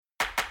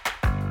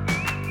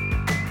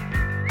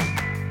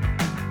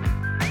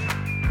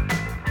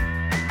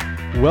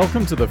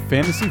Welcome to the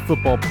Fantasy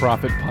Football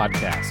Profit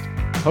Podcast,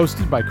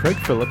 hosted by Craig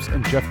Phillips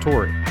and Jeff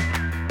Torrey.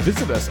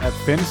 Visit us at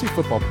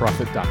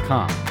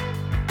fantasyfootballprofit.com.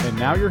 And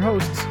now your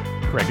hosts,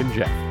 Craig and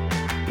Jeff.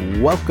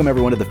 Welcome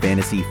everyone to the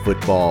Fantasy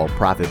Football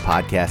Profit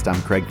Podcast.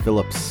 I'm Craig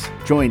Phillips,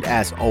 joined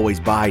as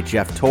always by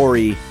Jeff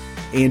Torrey.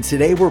 And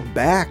today we're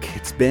back.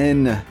 It's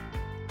been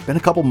a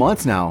couple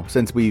months now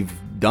since we've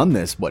done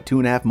this. What,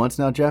 2.5 months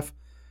now, Jeff?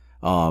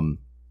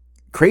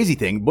 Crazy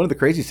thing. One of the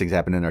craziest things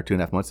happened in our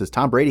 2.5 months is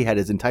Tom Brady had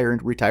his entire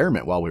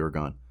retirement while we were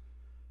gone.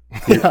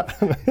 Yeah.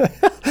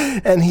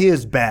 And he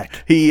is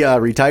back. He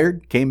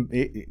retired,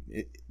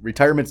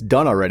 retirement's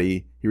done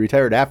already. He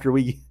retired after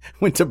we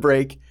went to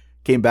break,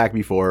 came back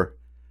before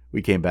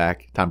we came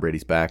back. Tom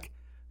Brady's back.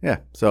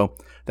 Yeah, so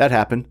that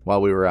happened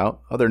while we were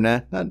out. Other than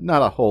that,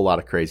 not a whole lot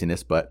of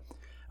craziness, but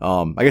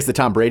I guess the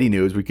Tom Brady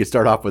news, we could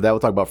start off with that. We'll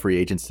talk about free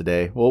agents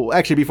today. Well,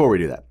 actually, before we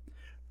do that,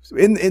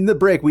 in the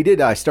break,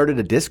 I started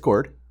a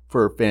Discord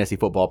for Fantasy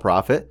Football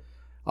Profit.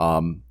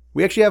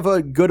 We actually have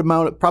a good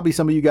amount, probably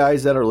some of you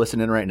guys that are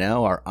listening right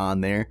now are on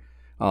there.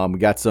 We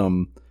got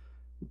some,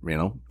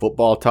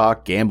 football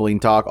talk, gambling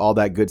talk, all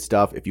that good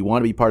stuff. If you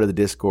want to be part of the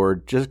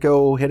Discord, just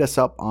go hit us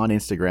up on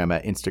Instagram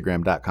at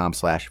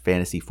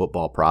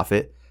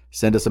instagram.com/fantasyfootballprofit.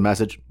 Send us a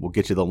message. We'll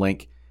get you the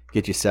link,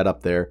 get you set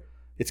up there.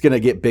 It's going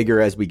to get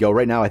bigger as we go.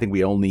 Right now, I think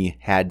we only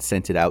had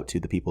sent it out to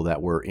the people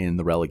that were in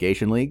the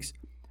relegation leagues.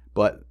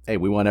 But, hey,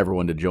 we want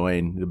everyone to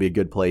join. It'll be a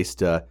good place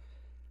to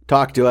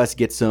talk to us,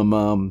 get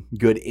some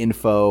good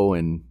info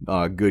and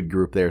good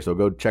group there. So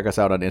go check us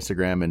out on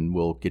Instagram, and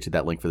we'll get you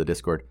that link for the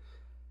Discord.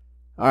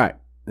 All right.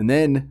 And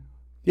then,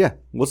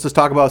 let's just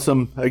talk about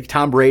some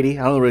Tom Brady.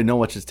 I don't really know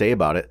much to say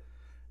about it.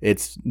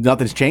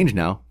 Nothing's changed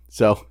now.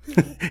 So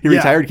he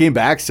retired, came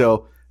back,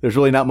 so there's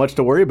really not much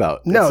to worry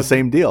about. It's the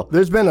same deal.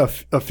 There's been a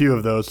few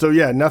of those. So,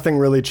 nothing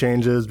really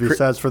changes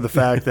besides for the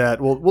fact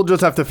that we'll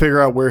just have to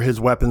figure out where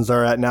his weapons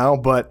are at now.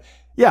 But,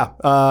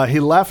 he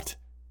left.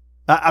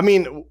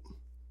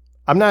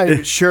 I'm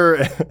not sure.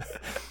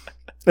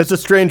 It's a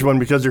strange one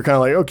because you're kind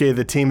of like, okay,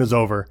 the team is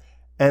over.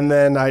 And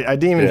then I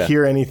didn't even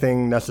hear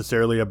anything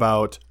necessarily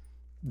about.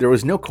 There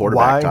was no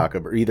quarterback talk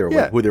of either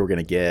who they were going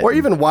to get. Or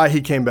even why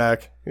he came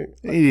back.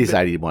 He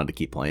decided he wanted to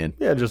keep playing.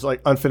 Yeah, just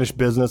like unfinished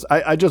business.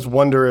 I just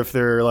wonder if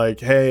they're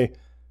like, hey,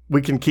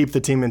 we can keep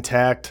the team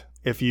intact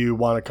if you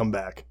want to come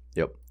back.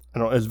 Yep. I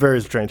don't know. It's very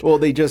strange. Well,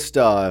 they just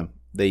they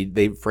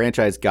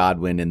franchised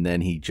Godwin, and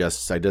then I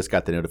just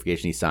got the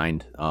notification he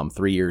signed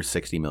 3 years,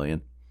 $60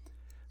 million.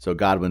 So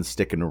Godwin's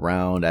sticking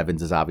around.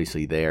 Evans is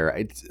obviously there.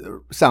 It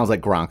sounds like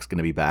Gronk's going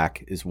to be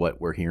back is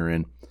what we're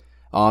hearing.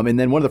 And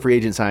then one of the free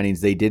agent signings,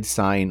 they did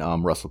sign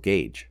Russell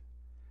Gage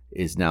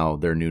is now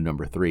their new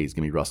number 3. Is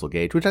going to be Russell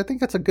Gage, which I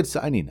think that's a good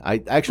signing.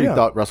 I actually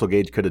thought Russell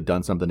Gage could have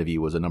done something if he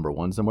was a number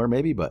 1 somewhere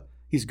maybe, but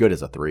he's good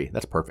as a 3.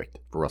 That's perfect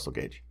for Russell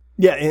Gage.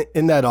 Yeah,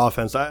 in that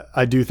offense,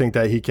 I do think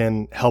that he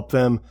can help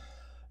them.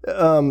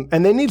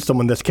 And they need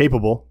someone that's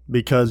capable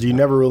because you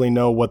never really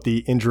know what the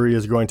injury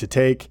is going to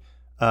take.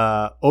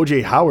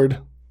 O.J. Howard,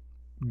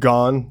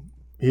 gone.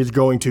 He's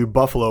going to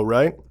Buffalo,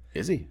 right?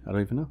 Is he? I don't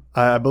even know.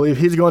 I believe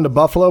he's going to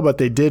Buffalo, but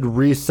they did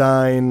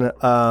re-sign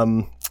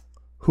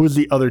who's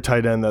the other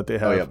tight end that they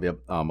have? Oh, yep.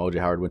 O.J.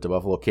 Howard went to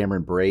Buffalo.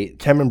 Cameron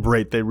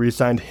Brate, they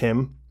re-signed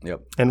him.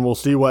 Yep. And we'll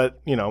see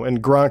what,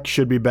 and Gronk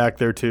should be back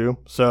there too.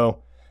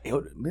 So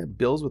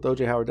Bills with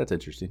O.J. Howard, that's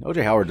interesting.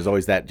 O.J. Howard is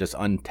always that just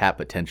untapped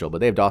potential, but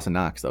they have Dawson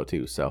Knox, though,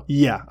 too. So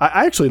yeah,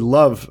 I actually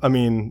love,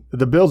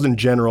 the Bills in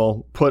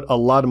general put a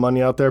lot of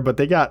money out there, but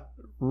they got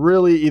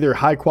really either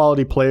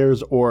high-quality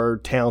players or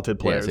talented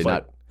players. Yeah,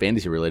 not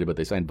fantasy-related, but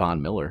they signed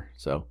Von Miller,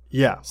 so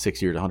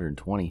 6 years,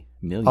 $120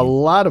 million. A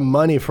lot of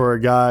money for a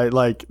guy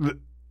like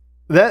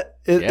that.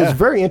 It's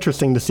very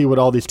interesting to see what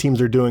all these teams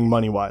are doing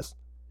money-wise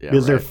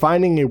because they're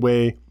finding a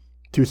way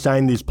to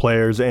sign these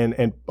players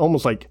and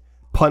almost like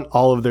punt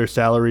all of their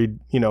salary,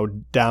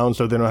 down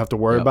so they don't have to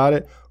worry about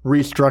it.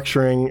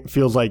 Restructuring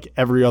feels like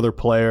every other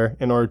player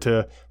in order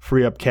to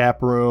free up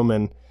cap room.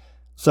 And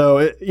so,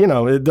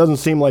 it doesn't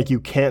seem like you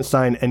can't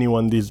sign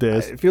anyone these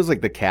days. It feels like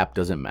the cap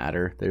doesn't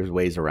matter. There's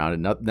ways around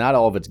it. Not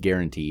all of it's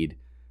guaranteed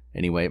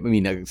anyway.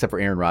 Except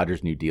for Aaron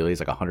Rodgers' new deal. He's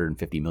like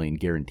 $150 million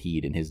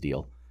guaranteed in his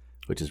deal,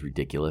 which is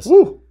ridiculous.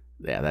 Woo.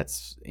 Yeah,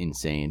 that's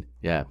insane.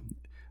 Yeah.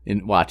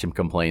 And watch him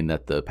complain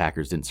that the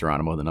Packers didn't surround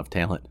him with enough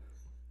talent.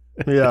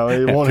 Yeah,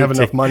 he won't have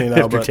enough money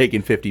now. After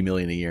taking $50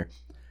 million a year.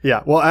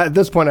 Yeah, well, at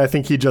this point, I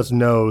think he just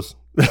knows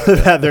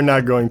that they're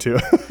not going to.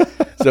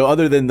 So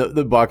other than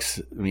the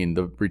Bucks,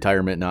 the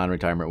retirement,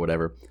 non-retirement,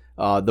 whatever,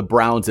 the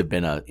Browns have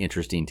been an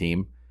interesting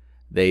team.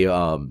 They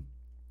imploded?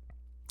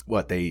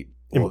 They've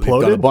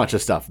done a bunch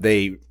of stuff.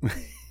 They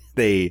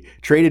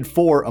traded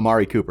for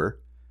Amari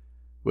Cooper,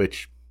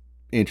 which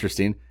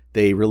interesting.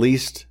 They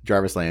released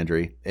Jarvis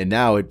Landry, and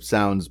now it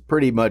sounds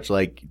pretty much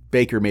like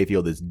Baker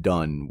Mayfield is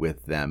done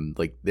with them.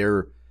 Like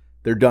they're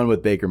done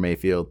with Baker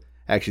Mayfield.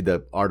 Actually,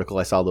 the article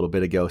I saw a little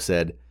bit ago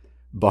said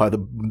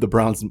the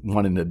Browns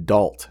want an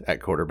adult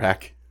at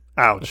quarterback.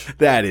 Ouch.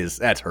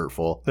 That's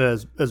hurtful.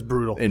 That's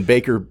brutal. And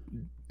Baker,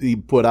 he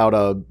put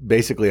out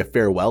basically a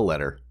farewell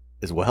letter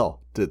as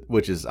well,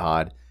 which is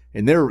odd.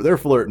 and they're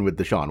flirting with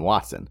Deshaun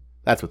Watson.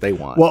 That's what they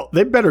want. Well,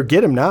 they better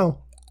get him now.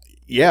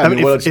 Yeah, I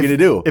mean, what else are you going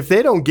to do? If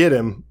they don't get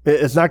him,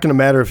 it's not going to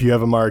matter if you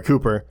have Amari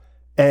Cooper,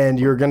 and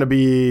you're going to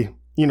be,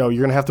 you're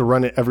going to have to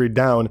run it every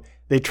down.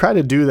 They tried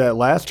to do that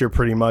last year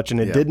pretty much, and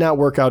it did not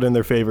work out in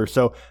their favor.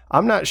 So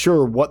I'm not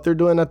sure what they're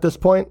doing at this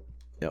point.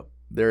 Yep,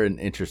 they're an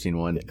interesting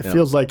one. It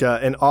feels like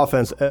an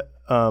offense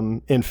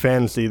in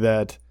fantasy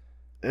that,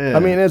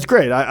 I mean, it's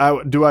great.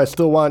 Do I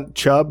still want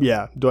Chubb?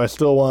 Yeah. Do I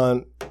still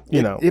want,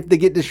 If they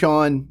get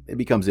Deshaun, it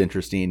becomes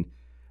interesting.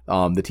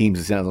 The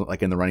teams sound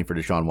like in the running for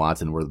Deshaun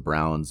Watson, where the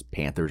Browns,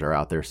 Panthers are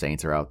out there,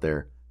 Saints are out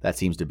there. That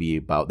seems to be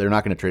about. They're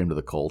not going to trade him to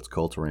the Colts.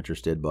 Colts were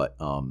interested, but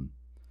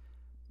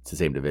it's the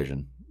same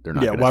division. They're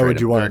not. Why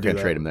would you want to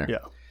trade him there? Yeah.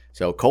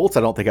 So Colts,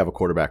 I don't think have a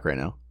quarterback right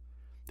now.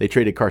 They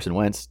traded Carson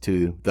Wentz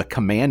to the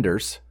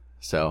Commanders,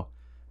 so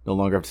no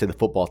longer have to say the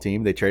football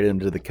team. They traded him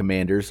to the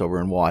Commanders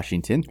over in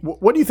Washington.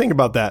 What do you think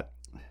about that?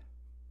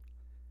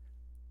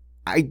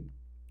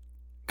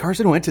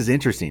 Carson Wentz is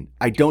interesting.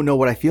 I don't know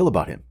what I feel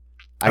about him.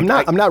 I'm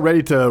not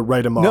ready to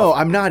write him off. No,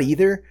 I'm not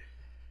either.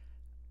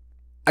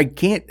 I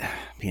can't.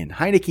 Man,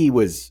 Heineke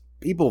was.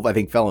 People, I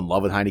think, fell in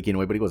love with Heineke in a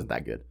way, but he wasn't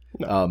that good.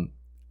 No.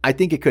 I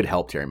think it could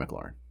help Terry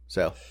McLaurin.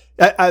 So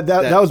that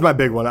was my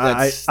big one.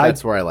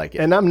 That's where I like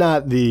it. And I'm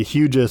not the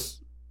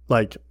hugest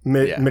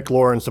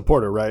McLaurin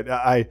supporter,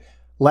 right?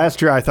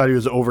 Last year I thought he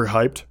was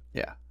overhyped.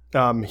 Yeah.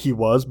 He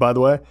was, by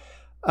the way.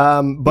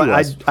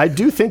 But I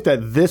do think that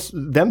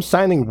them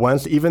signing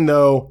Wentz, even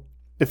though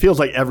it feels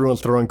like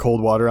everyone's throwing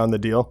cold water on the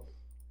deal,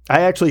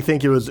 I actually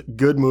think it was a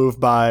good move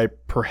by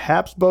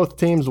perhaps both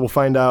teams. We'll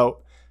find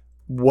out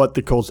what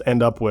the Colts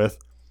end up with.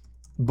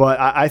 But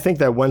I think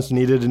that Wentz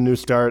needed a new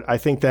start. I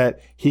think that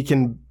he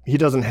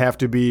doesn't have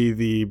to be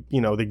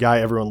the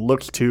guy everyone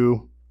looks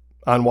to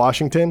on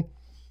Washington.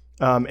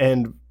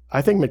 And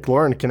I think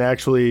McLaurin can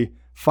actually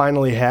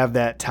finally have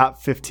that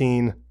top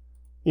 15,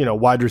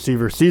 wide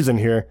receiver season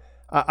here.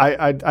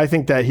 I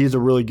think that he's a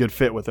really good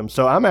fit with him.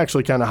 So I'm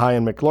actually kind of high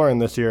in McLaurin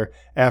this year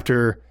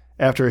after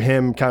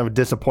him kind of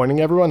disappointing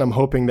everyone. I'm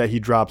hoping that he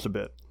drops a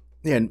bit.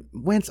 Yeah, and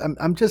Wentz,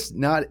 I'm just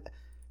not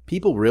 –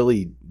 people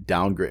really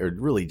downgrade or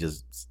really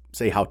just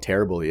say how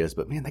terrible he is.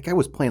 But, man, that guy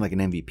was playing like an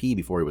MVP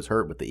before he was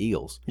hurt with the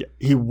Eagles. Yeah,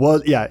 he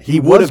was. Yeah, he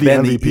would have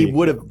been the MVP. He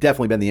would have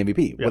definitely been the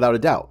MVP, without a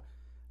doubt.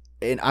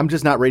 And I'm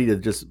just not ready to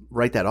just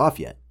write that off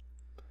yet.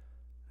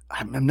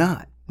 I'm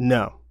not.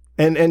 No.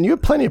 And you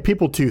have plenty of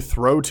people to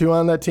throw to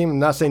on that team. I'm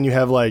not saying you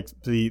have like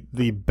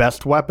the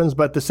best weapons,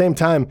 but at the same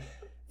time,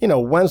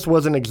 Wentz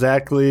wasn't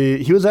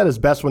exactly – he was at his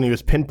best when he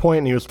was pinpoint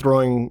and he was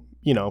throwing,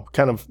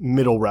 kind of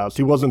middle routes.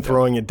 He wasn't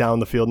throwing it down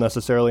the field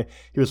necessarily.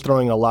 He was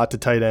throwing a lot to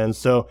tight ends.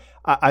 So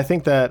I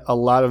think that a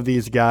lot of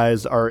these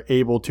guys are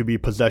able to be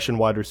possession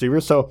wide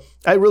receivers. So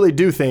I really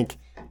do think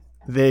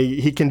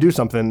he can do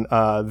something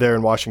there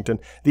in Washington.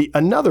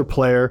 Another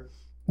player –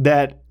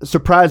 that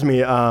surprised me.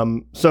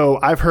 So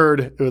I've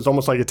heard it was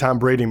almost like a Tom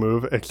Brady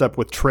move, except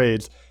with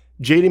trades.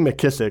 J.D.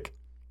 McKissic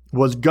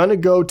was going to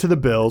go to the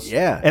Bills.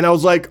 Yeah. And I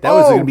was like, that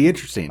was going to be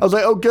interesting. I was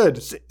like, oh,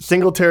 good.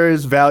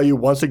 Singletary's value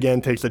once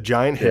again takes a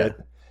giant hit.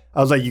 Yeah.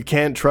 I was like, you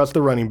can't trust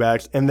the running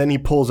backs. And then he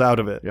pulls out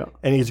of it. Yeah.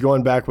 And he's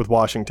going back with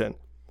Washington.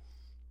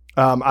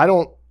 I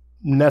don't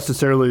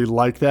necessarily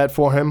like that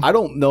for him. I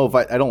don't know if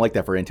I don't like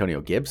that for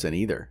Antonio Gibson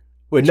either.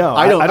 Which no,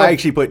 I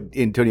actually put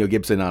Antonio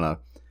Gibson on a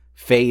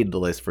fade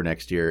list for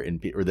next year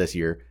or this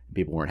year.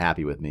 People weren't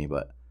happy with me,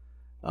 but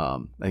I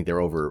think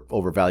they're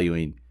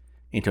overvaluing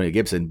Antonio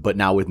Gibson. But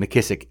now with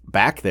McKissic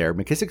back there,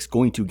 McKissic's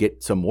going to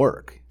get some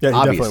work. Yeah,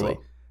 obviously. Definitely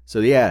will. So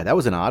yeah, that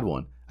was an odd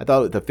one. I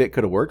thought the fit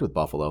could have worked with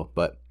Buffalo,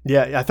 but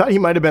yeah, I thought he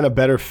might have been a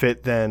better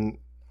fit than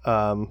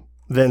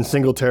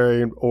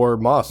Singletary or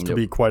Moss. To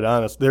be quite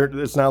honest,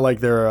 it's not like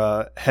they're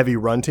a heavy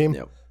run team.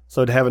 Yep.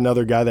 So to have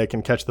another guy that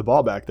can catch the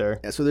ball back there.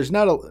 Yeah, so there's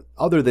no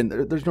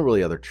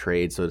really other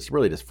trades, so it's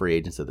really just free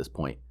agents at this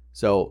point.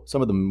 So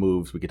some of the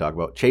moves we could talk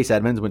about. Chase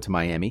Edmonds went to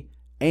Miami,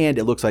 and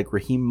it looks like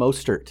Raheem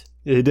Mostert.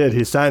 He did.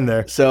 He signed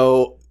there.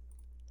 So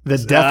the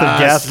death of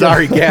Gaskin.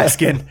 Sorry,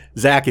 Gaskin.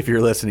 Zach, if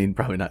you're listening,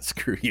 probably not.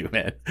 Screw you,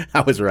 man.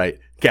 I was right.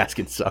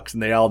 Gaskin sucks,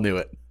 and they all knew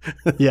it.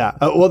 Yeah.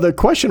 Well, the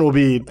question will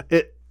be,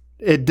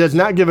 it does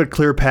not give a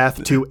clear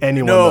path to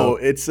anyone. No,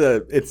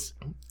 though.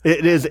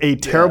 It is a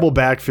terrible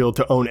backfield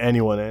to own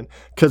anyone in,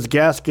 because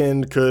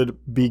Gaskin could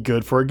be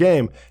good for a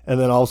game, and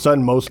then all of a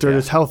sudden Mostert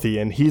is healthy,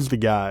 and he's the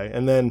guy.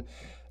 And then,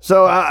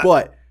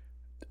 but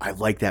I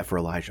like that for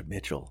Elijah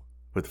Mitchell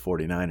with the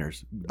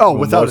 49ers. Oh,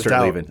 without a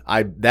doubt. Leaving.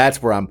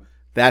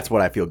 That's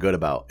what I feel good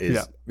about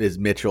is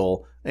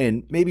Mitchell,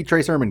 and maybe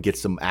Trey Sermon gets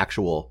some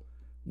actual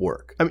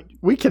work. I mean,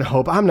 we can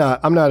hope. I'm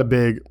not a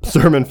big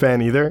Sermon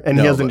fan either, and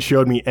he hasn't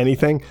showed me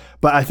anything,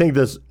 but I think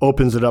this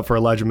opens it up for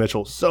Elijah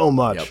Mitchell so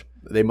much. Yep.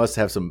 They must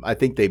have some. I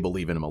think they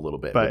believe in him a little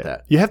bit with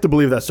that. You have to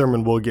believe that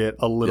Sermon will get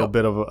a little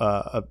bit of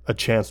a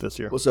chance this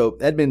year. Well, so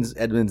Edmonds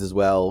as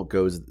well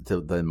goes to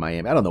the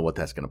Miami. I don't know what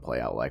that's going to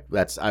play out like.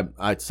 That's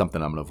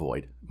something I'm going to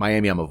avoid.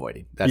 Miami, I'm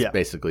avoiding. That's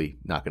basically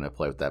not going to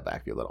play with that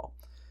backfield at all.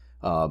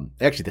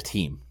 Actually, the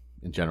team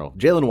in general.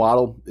 Jalen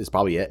Waddle is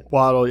probably it.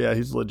 Waddle, yeah,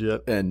 he's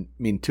legit. And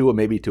I mean, Tua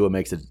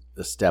makes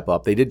a step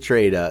up. They did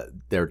trade.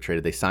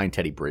 They signed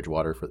Teddy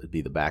Bridgewater to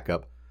be the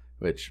backup,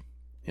 which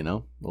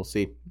we'll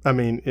see. I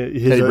mean,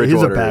 he's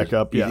a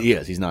backup. Yeah, he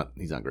is. He's not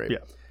great.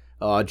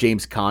 Yeah.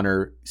 James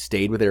Conner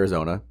stayed with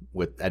Arizona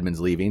with Edmonds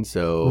leaving.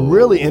 So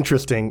really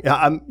interesting.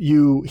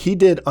 He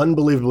did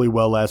unbelievably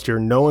well last year.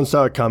 No one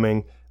saw it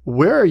coming.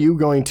 Where are you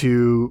going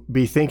to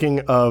be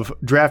thinking of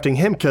drafting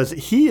him? Because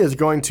he is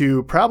going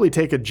to probably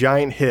take a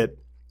giant hit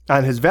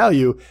on his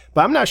value,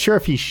 but I'm not sure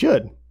if he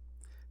should.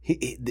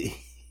 You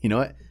know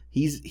what?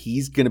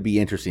 He's going to be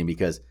interesting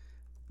because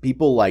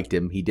people liked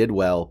him. He did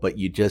well, but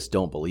you just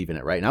don't believe in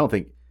it, right? And I don't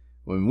think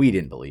we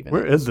didn't believe in it.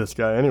 Where is this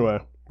guy anyway?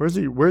 Where's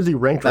he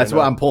ranked? That's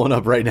what I'm pulling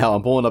up right now.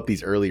 I'm pulling up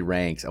these early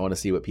ranks. I want to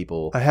see what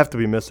people. I have to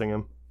be missing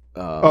him.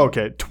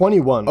 Okay,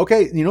 21.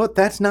 Okay, you know what?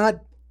 That's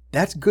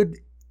good.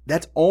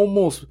 That's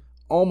almost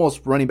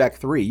running back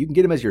 3. You can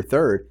get him as your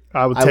third.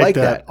 I would take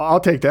that. I'll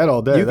take that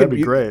all day. That'd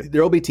be great.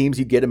 There will be teams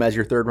you get him as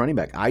your third running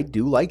back. I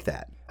do like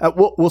that.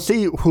 We'll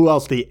see who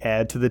else they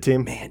add to the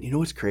team. Man, you know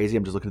what's crazy?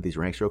 I'm just looking at these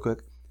ranks real quick.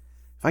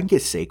 If I can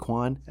get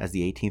Saquon as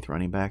the 18th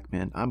running back,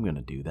 man, I'm going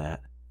to do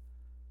that.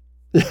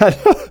 Yeah,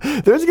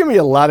 there's going to be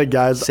a lot of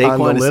guys on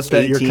the list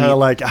that you're kind of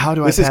like, how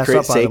do I pass up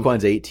on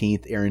Saquon's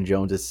 18th, Aaron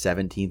Jones is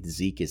 17th,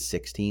 Zeke is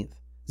 16th.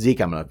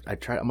 Zeke, I'm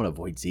gonna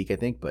avoid Zeke, I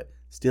think, but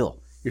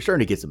still, you're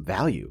starting to get some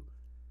value.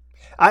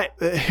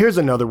 Here's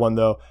another one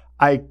though.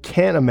 I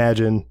can't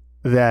imagine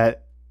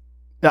that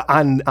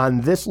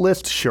on this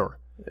list, sure,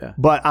 yeah,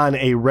 but on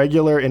a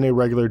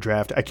regular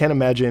draft, I can't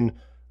imagine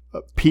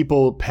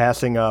people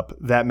passing up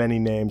that many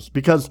names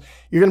because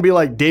you're going to be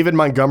like David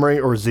Montgomery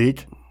or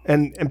Zeke.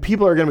 And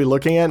people are going to be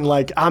looking at it and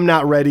like, I'm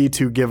not ready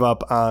to give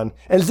up on.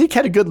 And Zeke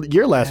had a good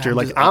year last year.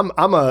 I'm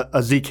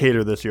a Zeke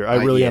hater this year. I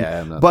really am.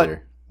 I'm not but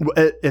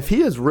there. If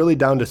he is really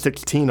down to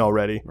 16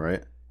 already,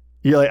 right?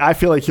 You're like, I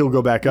feel like he'll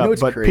go back up.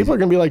 But crazy? People are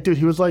going to be like, dude,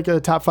 he was like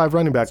a top 5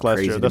 running back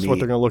last year. That's what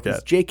they're going to look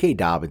at. J.K.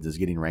 Dobbins is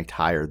getting ranked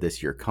higher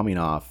this year, coming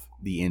off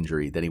the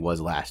injury than he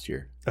was last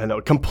year. I know,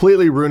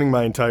 completely ruining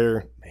my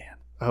entire. Man,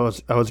 I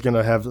was going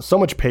to have so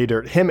much pay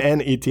dirt. Him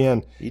and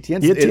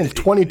Etienne's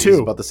 22. He's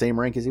about the same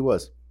rank as he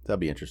was. That'd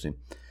be interesting.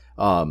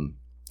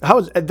 How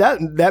is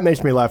that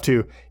makes me laugh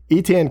too.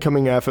 Etienne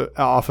coming off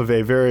of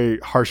a very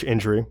harsh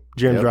injury.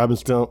 James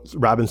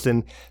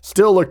Robinson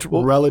still looked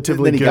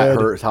relatively good. Then he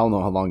got hurt. I don't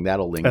know how long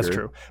that'll linger. That's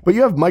true. But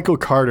you have Michael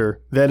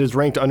Carter that is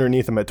ranked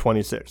underneath him at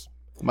 26.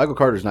 Michael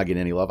Carter's not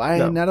getting any love. I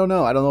don't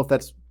know. I don't know if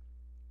that's.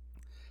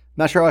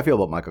 Not sure how I feel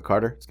about Michael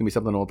Carter. It's gonna be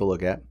something I want to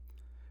look at.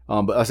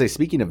 But I'll say,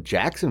 speaking of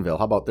Jacksonville,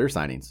 how about their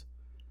signings?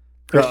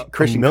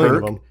 Christian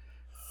Kirk,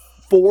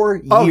 4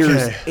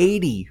 years,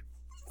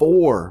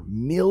 $84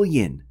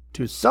 million.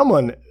 Dude,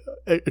 someone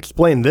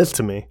explain this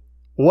to me.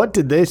 What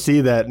did they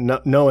see that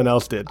no one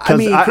else did?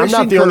 Because I'm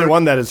not the only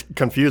one that is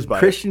confused by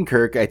Christian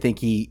Kirk. I think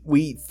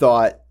we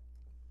thought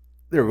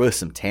there was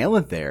some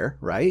talent there,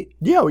 right?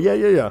 Yeah.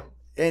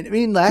 And I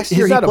mean, last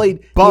year he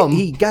played.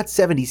 He got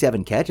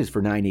 77 catches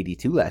for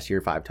 982 last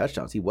year, 5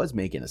 touchdowns. He was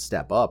making a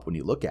step up when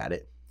you look at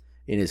it.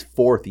 In his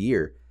 4th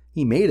year,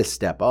 he made a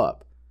step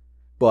up,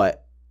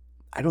 but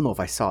I don't know if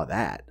I saw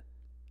that.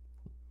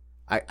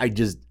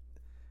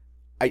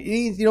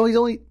 He's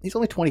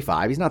only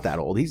 25. He's not that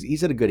old.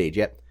 He's at a good age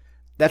yet.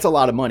 That's a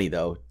lot of money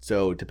though.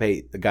 So to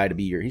pay the guy to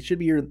be he should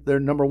be their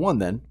number 1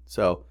 then.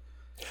 So,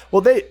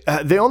 well,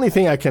 the only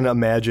thing I can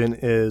imagine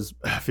is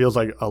feels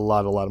like a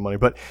lot of money,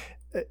 but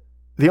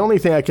the only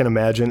thing I can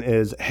imagine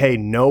is, hey,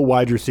 no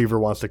wide receiver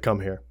wants to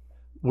come here.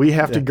 We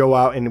have to go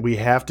out and we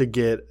have to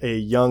get a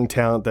young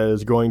talent that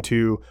is going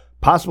to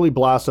possibly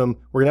blossom.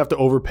 We're gonna have to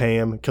overpay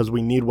him because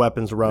we need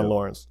weapons around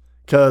Lawrence.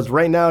 Because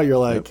right now you're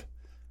like.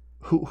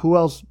 Who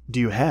else do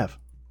you have?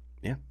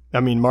 Yeah. I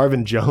mean,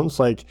 Marvin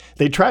Jones, like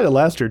they tried it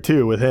last year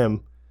too with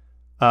him.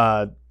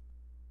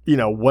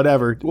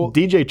 Whatever. Well,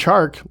 DJ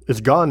Chark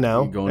is gone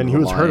now, and he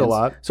was hurt a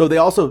lot. So they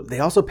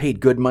also paid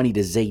good money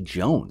to Zay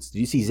Jones. Did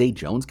you see Zay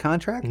Jones'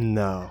 contract?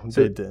 No,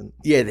 they didn't.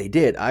 Yeah, they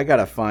did. I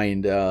gotta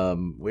find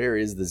where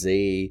is the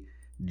Zay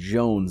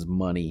Jones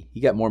money?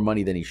 He got more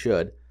money than he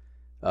should.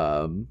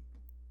 3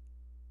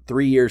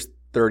 years.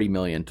 $30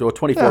 million to a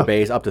 24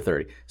 base up to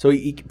 30. So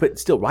but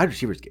still, wide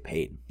receivers get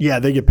paid. Yeah,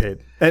 they get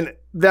paid, and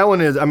that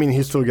one is. I mean,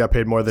 he still got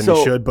paid more than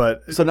he should.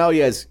 But so now he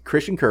has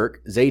Christian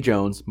Kirk, Zay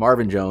Jones,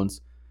 Marvin Jones,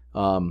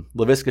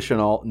 Laviska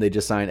Shenault, and they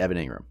just signed Evan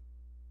Ingram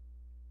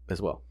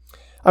as well.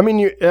 I mean,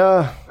 you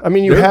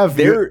have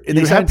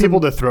people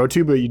to throw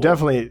to, but you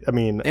definitely. I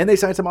mean, and they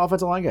signed some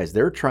offensive line guys.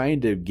 They're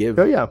trying to give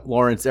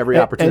Lawrence every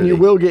opportunity, and you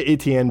will get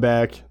Etienne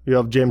back. You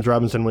have James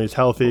Robinson when he's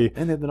healthy,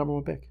 and they have the number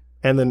 1 pick.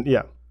 And then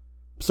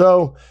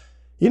so.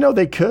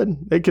 They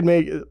could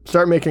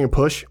start making a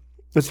push.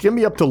 It's going to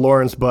be up to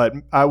Lawrence, but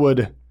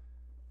I'm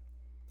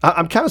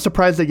kind of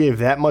surprised they gave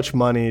that much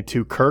money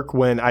to Kirk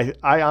when I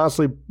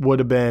honestly would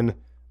have been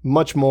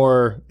much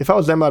more. If I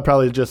was them, I'd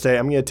probably just say,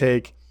 I'm going to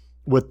take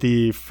with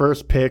the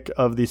first pick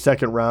of the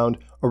 2nd round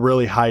a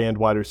really high-end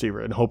wide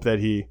receiver and hope that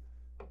he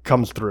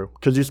comes through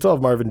because you still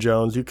have Marvin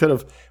Jones. You could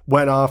have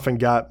went off and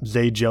got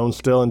Zay Jones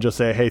still and just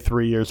say, hey,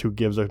 3 years, who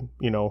gives a,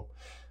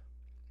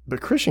 But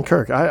Christian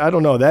Kirk, I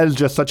don't know. That is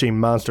just such a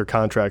monster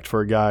contract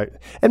for a guy.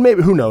 And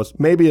maybe, who knows?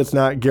 Maybe it's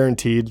not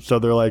guaranteed. So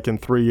they're like in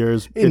 3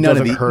 years, it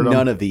doesn't hurt them.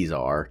 None of these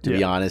are, to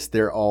be honest.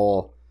 They're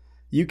all,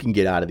 you can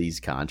get out of these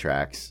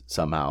contracts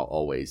somehow,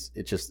 always.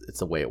 It's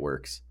the way it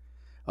works.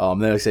 Then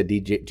like I said,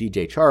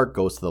 DJ Chark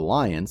goes to the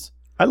Lions.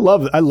 I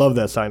love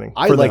that signing.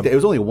 I like that. It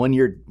was only 1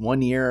 year.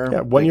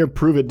 Yeah, 1 year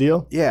prove it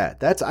deal. Yeah,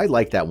 I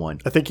like that one.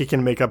 I think he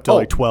can make up to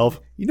like 12.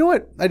 You know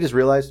what? I just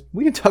realized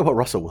we didn't talk about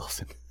Russell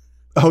Wilson.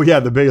 Oh, yeah,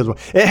 the biggest one.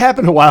 It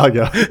happened a while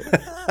ago.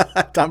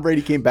 Tom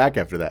Brady came back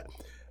after that.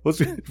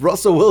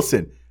 Russell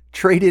Wilson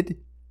traded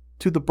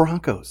to the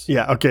Broncos.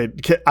 Yeah, okay.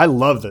 I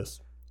love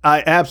this.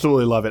 I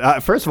absolutely love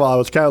it. First of all, I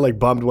was kind of like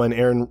bummed when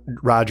Aaron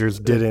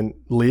Rodgers didn't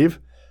leave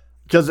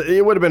because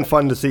it would have been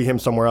fun to see him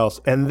somewhere else.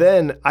 And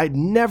then I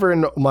never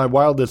in my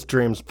wildest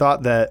dreams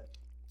thought that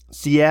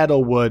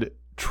Seattle would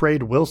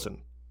trade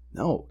Wilson.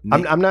 No.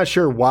 I'm not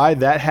sure why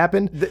that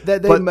happened. They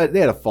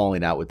had a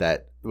falling out with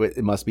that.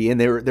 It must be,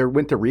 and they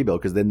went to rebuild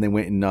because then they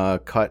went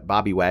and cut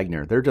Bobby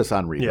Wagner. They're just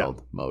on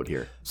rebuild mode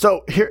here.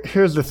 So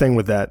here's the thing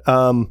with that.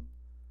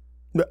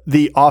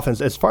 The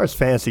offense, as far as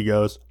fantasy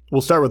goes,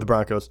 we'll start with the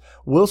Broncos.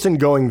 Wilson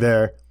going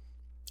there,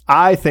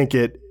 I think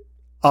it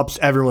ups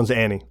everyone's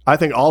ante. I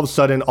think all of a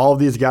sudden, all of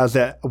these guys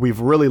that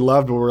we've really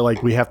loved, we're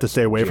like, we have to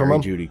stay away from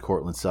them. Judy,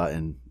 Cortland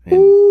Sutton.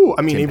 Ooh,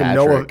 I mean, Tim even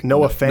Patrick.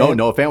 Noah Fant. No,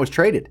 Noah Fant was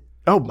traded.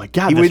 Oh my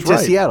God, he went to right.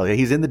 Seattle.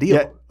 He's in the deal.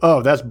 Yeah.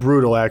 Oh, that's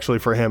brutal, actually,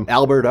 for him.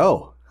 Albert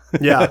O.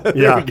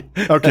 Yeah.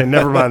 Okay,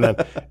 never mind then.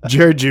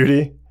 Jerry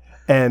Jeudy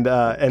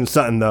and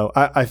Sutton, though.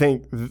 I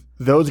think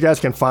those guys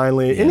can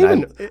finally. Yeah, and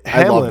even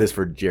I love this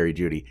for Jerry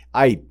Jeudy.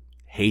 I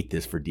hate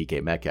this for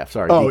DK Metcalf.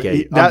 Sorry,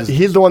 DK.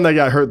 He's the one that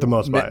got hurt the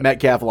most by it.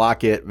 Metcalf,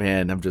 Lockett,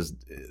 man.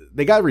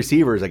 They got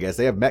receivers, I guess.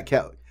 They have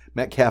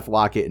Metcalf,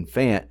 Lockett, and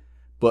Fant.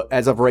 But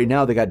as of right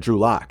now, they got Drew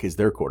Lock as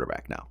their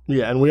quarterback now.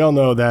 Yeah, and we all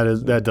know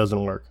that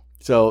doesn't work.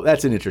 So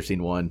that's an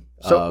interesing one.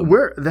 So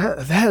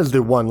that is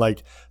the one,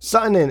 like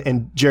Sutton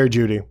and Jerry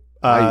Jeudy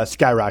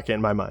skyrocket in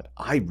my mind.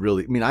 I've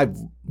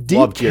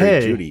loved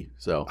Jerry Jeudy.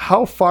 So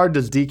how far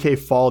does DK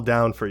fall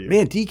down for you?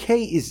 Man,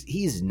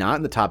 he's not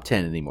in the top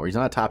 10 anymore. He's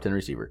not a top 10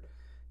 receiver.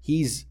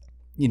 He's,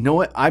 you know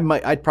what?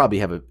 I'd probably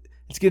have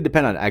it's going to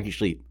depend on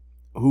actually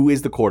who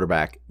is the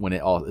quarterback when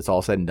it's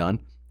all said and done.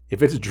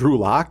 If it's Drew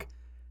Lock,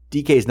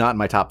 DK is not in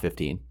my top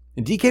 15.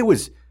 And DK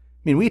was,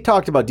 we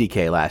talked about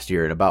DK last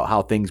year and about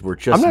how things were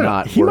just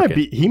not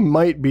working. He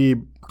might be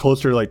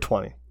closer to like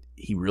 20.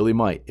 He really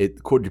might.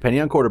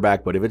 Depending on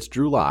quarterback, but if it's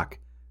Drew Lock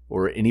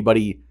or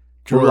anybody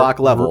Drew Lock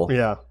level,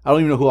 yeah. I don't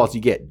even know who else you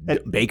get.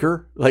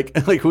 Baker? Like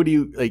who do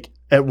you like?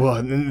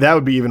 Well, that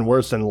would be even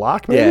worse than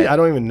Lock, maybe? Yeah, I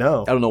don't even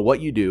know. I don't know what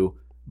you do,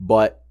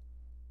 but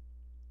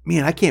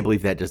man, I can't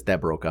believe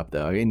that broke up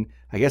though.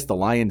 I guess the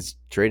Lions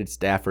traded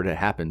Stafford. It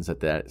happens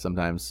at that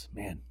sometimes.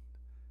 Man,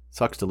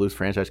 sucks to lose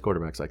franchise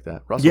quarterbacks like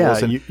that. Russell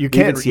Wilson, you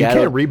can't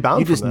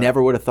rebound. You just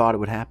never would have thought it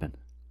would happen.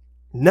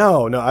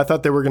 No, I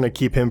thought they were going to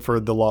keep him for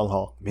the long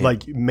haul. Man.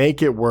 Like,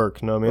 make it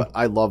work, you know what I mean? But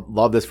I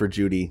love this for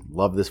Jeudy,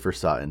 love this for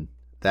Sutton.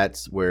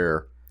 That's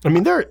where...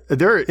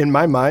 they're in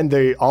my mind,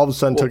 they all of a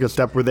sudden took a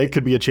step where they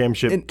could be a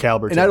championship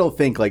caliber team. And I don't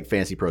think, like,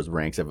 Fantasy Pros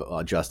ranks have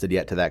adjusted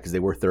yet to that because they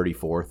were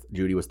 34th.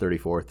 Jeudy was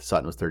 34th.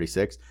 Sutton was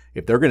 36th.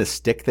 If they're going to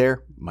stick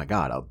there, my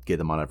God, I'll get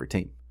them on every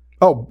team.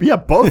 Oh, yeah,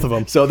 both of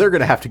them. So they're going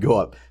to have to go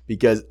up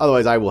because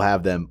otherwise I will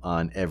have them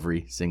on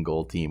every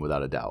single team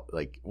without a doubt.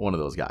 Like, one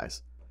of those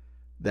guys.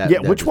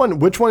 Which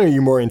one are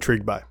you more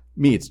intrigued by?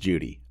 Me, it's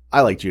Jeudy.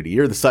 I like Jeudy.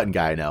 You're the Sutton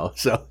guy, I know.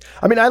 So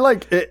I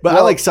like it, but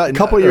I like Sutton. A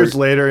couple years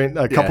later, and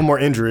a couple more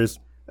injuries.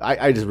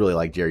 I just really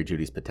like Jerry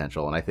Jeudy's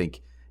potential, and I think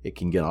it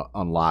can get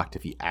unlocked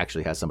if he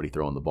actually has somebody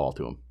throwing the ball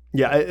to him.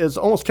 Yeah, it's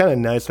almost kind of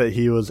nice that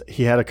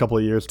he had a couple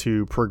of years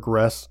to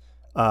progress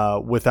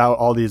without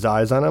all these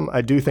eyes on him.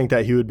 I do think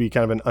that he would be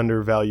kind of an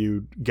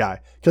undervalued guy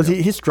because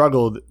he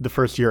struggled the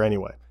first year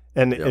anyway.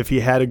 And if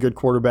he had a good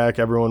quarterback,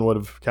 everyone would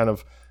have kind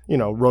of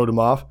wrote him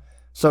off.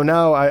 So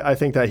now I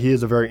think that he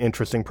is a very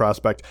interesting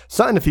prospect.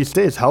 Sutton, if he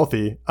stays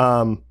healthy, he's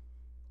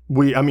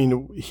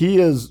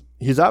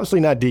obviously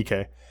not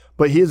DK,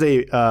 but he is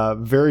a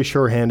very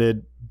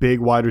sure-handed, big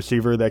wide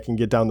receiver that can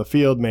get down the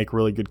field, make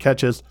really good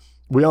catches.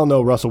 We all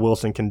know Russell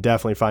Wilson can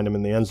definitely find him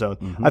in the end zone.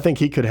 Mm-hmm. I think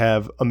he could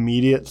have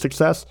immediate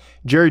success.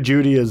 Jerry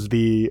Jeudy is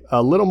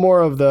a little more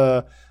of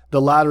the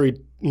lottery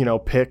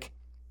pick,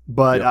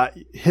 but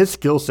his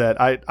skill set,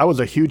 I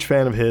was a huge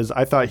fan of his.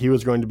 I thought he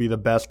was going to be the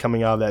best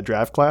coming out of that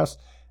draft class.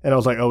 And I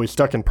was like, oh, he's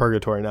stuck in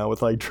purgatory now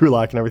with like Drew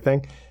Lock and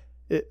everything.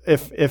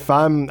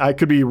 I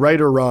could be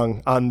right or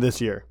wrong on this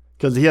year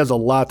because he has a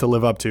lot to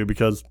live up to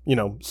because,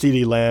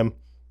 CeeDee Lamb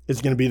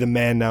is going to be the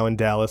man now in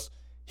Dallas.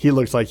 He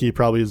looks like he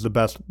probably is the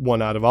best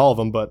one out of all of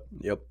them, but.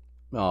 Yep.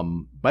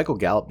 Michael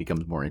Gallup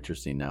becomes more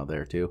interesting now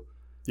there too.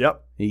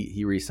 Yep.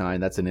 He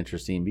re-signed. That's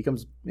interesting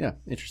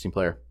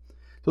player.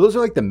 So those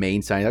are like the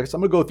main signings. I'm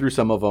going to go through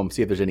some of them,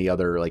 see if there's any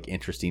other like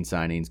interesting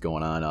signings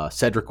going on.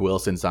 Cedric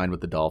Wilson signed with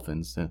the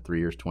Dolphins, 3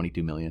 years,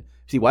 $22 million.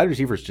 See, wide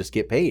receivers just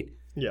get paid.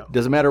 Yeah.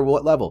 Doesn't matter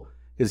what level.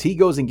 Because he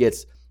goes and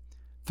gets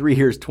 3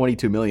 years,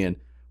 $22 million,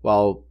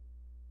 while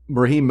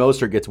Raheem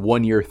Mostert gets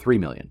 1 year, $3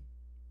 million.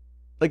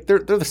 Like, they're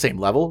the same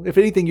level. If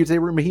anything, you'd say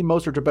Raheem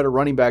Mostert's a better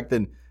running back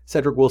than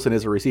Cedric Wilson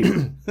is a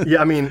receiver.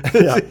 Yeah, I mean,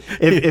 yeah.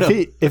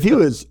 If he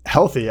was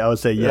healthy, I would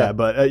say yeah.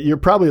 But you're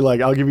probably like,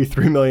 I'll give you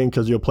 $3 million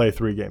because you'll play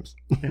 3 games.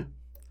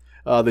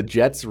 The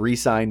Jets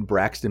re-signed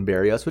Braxton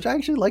Berrios, which I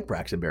actually like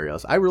Braxton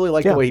Berrios. I really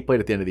like the way he played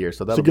at the end of the year.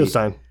 So that'll be a good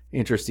sign.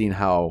 Interesting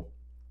how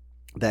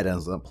that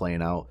ends up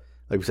playing out.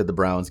 Like we said, the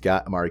Browns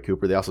got Amari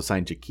Cooper. They also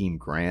signed Jakeem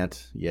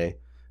Grant. Yay.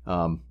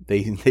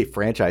 They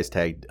franchise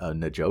tagged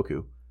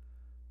Njoku,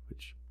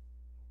 which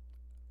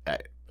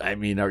I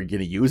mean, are you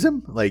going to use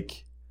him?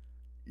 Like,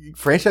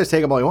 franchise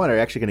tag him all you want. Are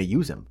you actually going to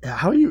use him?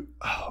 How are you?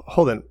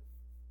 Hold on.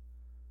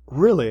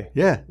 Really?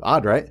 Yeah.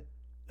 Odd, right?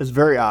 It's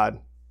very odd.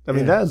 I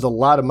mean, that is a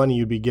lot of money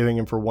you'd be giving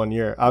him for 1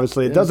 year.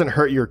 Obviously, it doesn't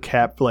hurt your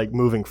cap like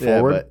moving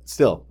forward. But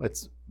still,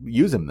 let's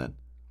use him then.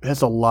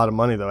 That's a lot of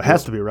money, though. It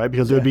has to be, right?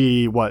 Because it would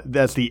be what?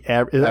 That's the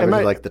average.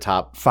 Like the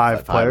top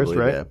 5 players,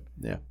 right?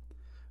 Yeah.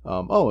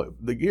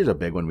 Here's a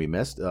big one we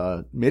missed.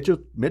 Mitchell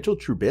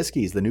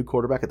Trubisky is the new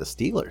quarterback of the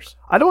Steelers.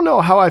 I don't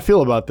know how I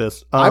feel about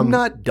this. I'm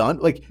not done.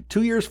 Like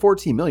 2 years,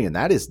 $14 million.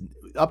 That is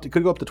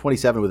could go up to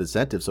 27 with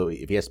incentives. So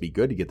if he has to be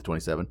good to get the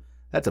 27,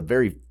 that's a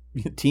very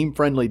team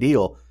friendly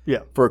deal. Yeah.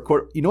 For a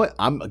quarter. You know what?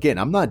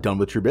 I'm not done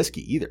with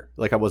Trubisky either.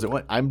 Like I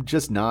wasn't. I'm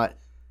just not.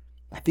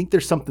 I think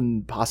there's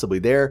something possibly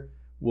there.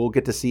 We'll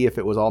get to see if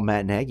it was all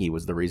Matt Nagy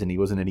was the reason he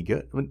wasn't any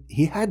good. I mean,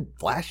 he had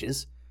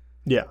flashes.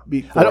 Yeah,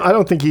 I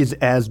don't think he's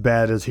as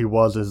bad as he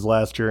was his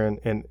last year,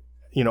 and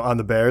on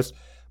the Bears.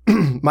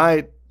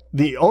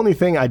 The only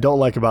thing I don't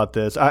like about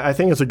this, I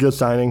think it's a good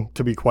signing.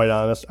 To be quite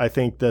honest, I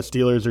think the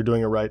Steelers are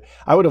doing it right.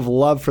 I would have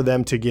loved for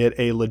them to get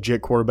a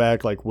legit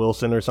quarterback like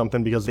Wilson or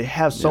something because they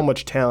have so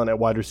much talent at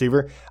wide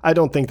receiver. I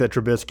don't think that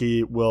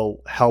Trubisky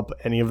will help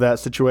any of that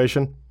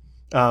situation,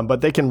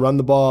 but they can run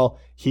the ball.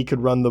 He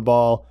could run the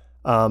ball.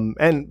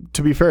 And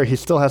to be fair, he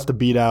still has to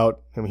beat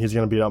out. I mean, he's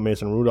going to beat out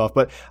Mason Rudolph,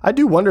 but I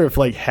do wonder if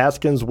like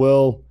Haskins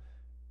will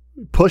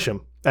push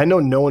him. I know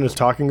no one is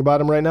talking about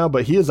him right now,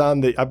 but he is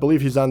I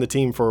believe he's on the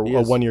team for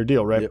a 1 year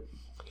deal, right? Yep.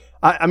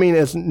 I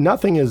mean,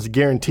 nothing is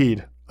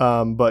guaranteed.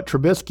 But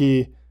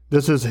Trubisky,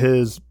 this is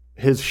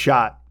his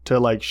shot to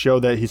like show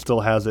that he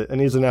still has it,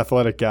 and he's an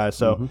athletic guy.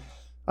 So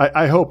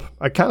I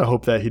kind of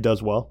hope that he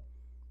does well.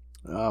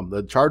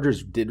 The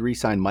Chargers did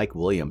re-sign Mike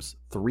Williams,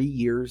 3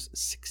 years,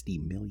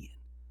 $60 million.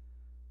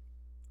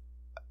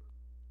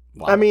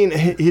 Wow. I mean,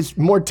 he's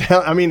more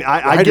talented. I mean,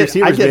 I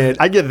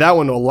get that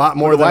one a lot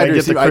more than I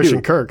get the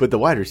Christian Kirk. But the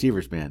wide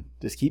receivers, man,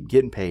 just keep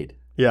getting paid.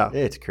 Yeah.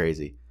 It's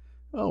crazy.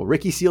 Oh,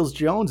 Ricky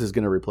Seals-Jones is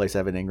going to replace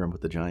Evan Ingram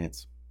with the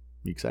Giants.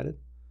 You excited?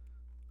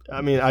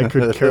 I mean, I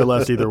could care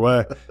less either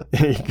way.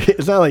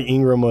 It's not like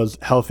Ingram was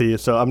healthy,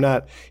 so I'm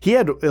not. He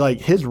had,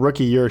 like, his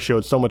rookie year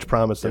showed so much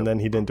promise, and then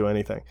he didn't do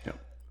anything. Yep.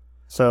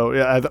 So,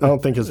 yeah, I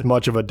don't think it's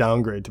much of a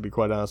downgrade, to be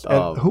quite honest.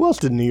 And who else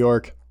did New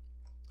York?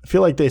 I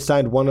feel like they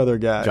signed one other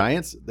guy.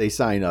 Giants? They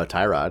signed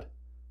Tyrod.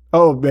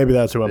 Oh, maybe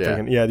that's who I'm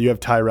thinking. Yeah, you have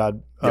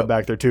Tyrod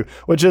back there too,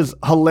 which is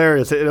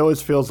hilarious. It always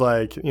feels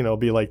like,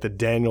 be like the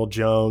Daniel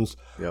Jones.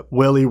 Yep.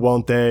 Willie,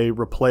 won't they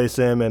replace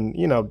him? And,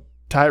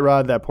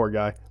 Tyrod, that poor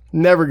guy,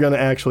 never going to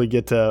actually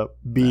get to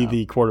be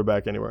the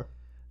quarterback anywhere.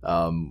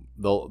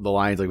 The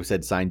Lions, like we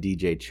said, signed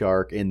DJ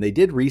Chark, and they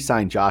did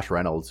re-sign Josh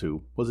Reynolds,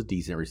 who was a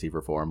decent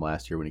receiver for him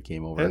last year when he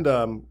came over.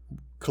 And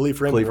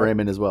Khalif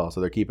Raymond as well. So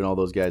they're keeping all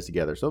those guys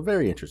together. So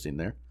very interesting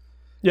there.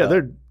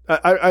 Yeah,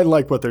 I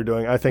like what they're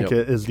doing. I think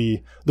it is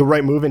the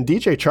right move. And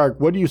DJ Chark,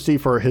 what do you see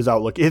for his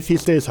outlook if he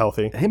stays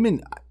healthy?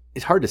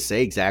 It's hard to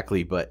say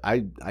exactly, but I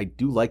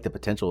do like the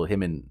potential of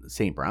him and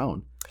St.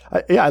 Brown.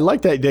 I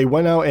like that they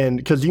went out and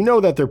because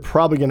that they're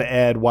probably going to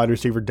add wide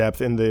receiver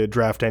depth in the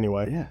draft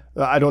anyway. Yeah.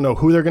 I don't know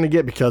who they're going to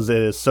get because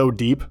it is so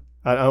deep.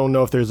 I don't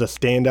know if there's a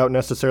standout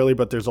necessarily,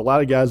 but there's a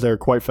lot of guys that are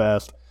quite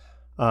fast.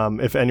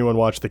 If anyone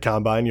watched the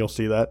Combine, you'll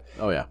see that.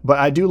 Oh, yeah. But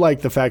I do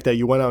like the fact that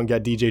you went out and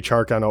got DJ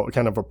Chark on a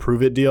kind of a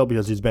prove-it deal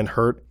because he's been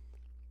hurt.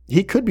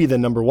 He could be the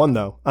number one,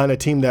 though, on a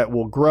team that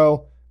will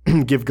grow,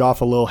 give Goff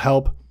a little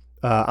help.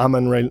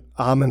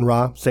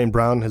 Amon-Ra St.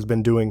 Brown has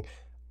been doing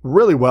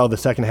really well the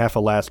second half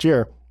of last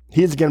year.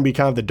 He's going to be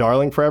kind of the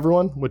darling for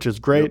everyone, which is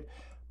great. Yep.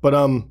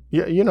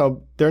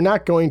 But, they're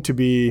not going to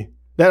be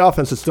 – that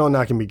offense is still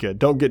not going to be good.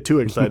 Don't get too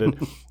excited.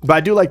 But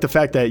I do like the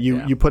fact that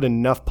you put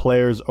enough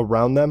players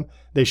around them.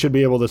 They should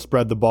be able to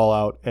spread the ball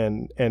out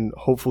and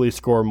hopefully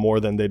score more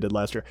than they did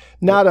last year.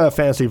 Not a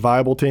fantasy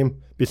viable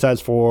team,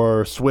 besides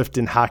for Swift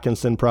and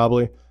Hockenson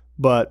probably.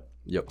 But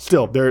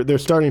still, they're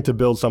starting to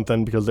build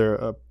something because they're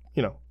a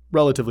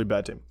relatively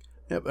bad team.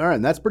 Yep. All right,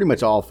 and that's pretty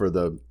much all for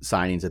the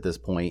signings at this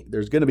point.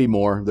 There's going to be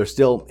more. There's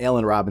still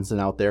Allen Robinson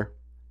out there.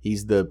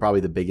 He's probably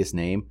the biggest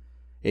name.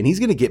 And he's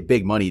going to get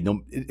big money.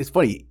 It's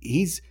funny.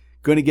 He's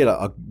going to get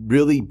a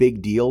really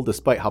big deal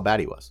despite how bad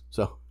he was.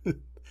 So,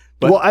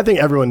 well, I think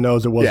everyone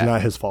knows it was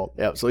not his fault.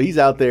 Yeah. So he's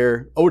out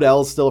there.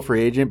 Odell's still a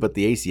free agent, but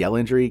the ACL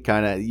injury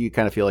you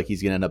kind of feel like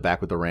he's going to end up back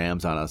with the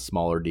Rams on a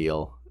smaller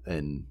deal.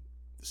 And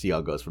see how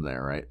it goes from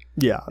there, right?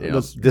 Yeah,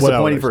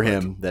 disappointing for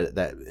him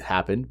that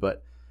happened,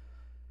 but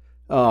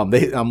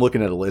I'm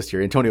looking at a list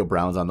here. Antonio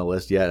Brown's on the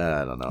list yet.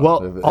 I don't know.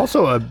 Well,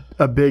 also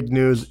a big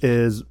news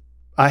is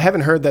I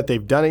haven't heard that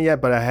they've done it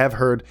yet, but I have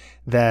heard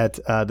that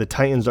the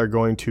Titans are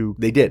going to.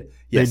 They did.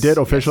 Yes, they did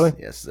officially.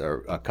 Yes,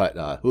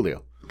 cut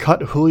Julio.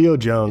 Cut Julio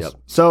Jones. Yep.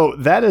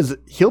 So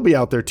he'll be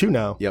out there too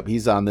now. Yep,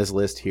 he's on this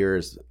list here.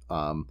 He's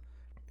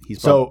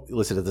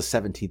listed as the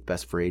 17th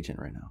best free agent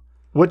right now.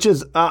 Which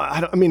is,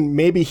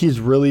 maybe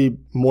he's really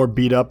more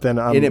beat up than.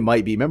 And it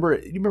might be. You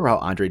remember how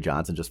Andre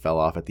Johnson just fell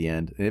off at the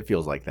end, and it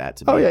feels like that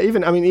to me. Oh yeah,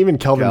 even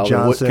Kelvin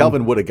Johnson.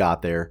 Kelvin would have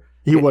got there.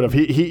 He would have.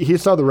 He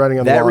saw the writing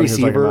on the wall.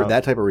 Receiver,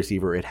 that type of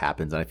receiver, it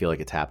happens, and I feel like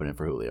it's happening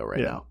for Julio right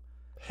now.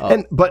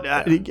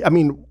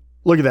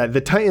 Look at that. The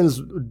Titans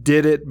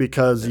did it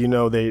because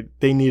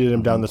they needed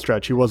him down the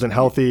stretch. He wasn't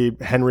healthy.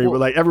 Henry,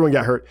 everyone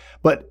got hurt,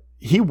 but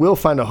he will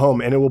find a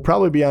home, and it will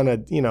probably be on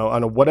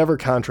a whatever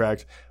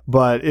contract.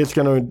 But it's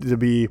going to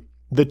be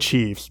the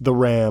Chiefs, the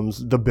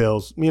Rams, the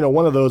Bills.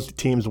 One of those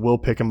teams will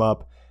pick him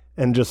up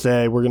and just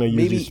say we're going to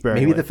use you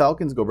sparingly. Maybe the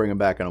Falcons go bring him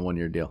back on a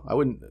 1-year deal. I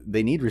wouldn't.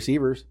 They need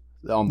receivers.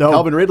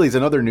 Calvin Ridley's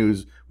another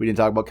news we didn't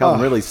talk about. Calvin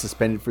Ridley's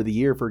suspended for the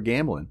year for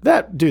gambling.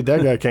 That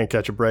guy can't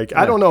catch a break.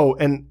 Yeah. I don't know,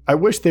 and I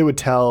wish they would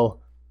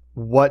tell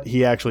what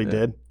he actually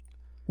did.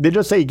 They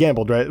just say he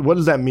gambled, right? What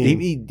does that mean?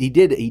 He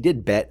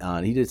did bet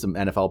on. He did some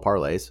NFL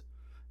parlays,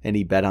 and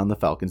he bet on the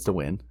Falcons to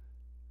win.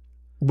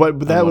 But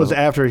that was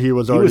after he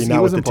was already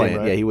not with the team,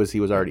 right? Yeah, he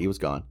was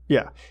gone.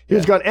 Yeah, he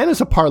was gone, and it's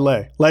a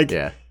parlay.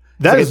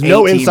 That is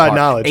no inside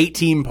knowledge.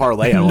 8-team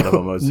parlay on one of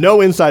them. Was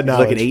no inside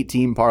knowledge. Like an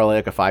 8-team parlay,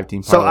 like a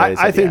 5-team parlay.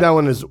 So I think that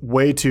one is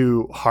way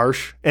too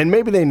harsh. And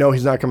maybe they know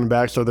he's not coming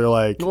back, so they're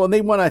like... Well, and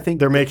they won, I think...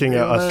 They're making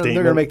a statement.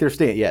 They're going to make their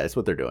statement. Yeah, that's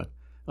what they're doing.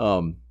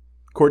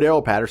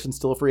 Cordero Patterson's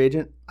still a free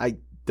agent. I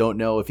don't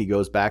know if he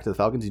goes back to the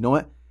Falcons. You know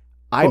what?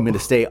 I'm going to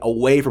stay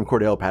away from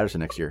Cordero Patterson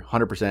next year.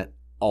 100%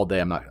 all day.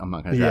 I'm not going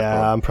to draft him.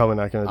 Yeah, I'm probably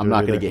not going to do it. I'm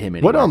not going to get him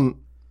anywhere.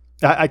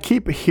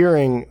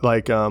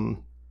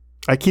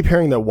 I keep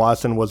hearing that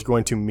Watson was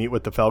going to meet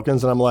with the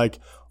Falcons, and I'm like,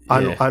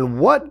 on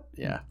what?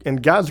 Yeah. In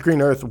God's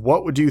green earth,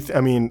 what would you?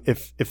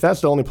 If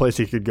that's the only place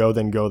he could go,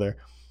 then go there.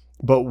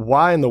 But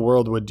why in the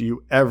world would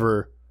you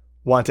ever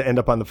want to end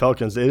up on the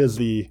Falcons? It is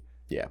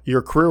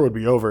your career would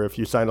be over if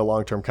you signed a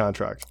long-term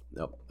contract.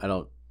 Nope, I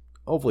don't.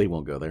 Hopefully, he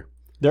won't go there.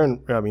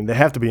 They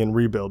have to be in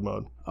rebuild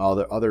mode. All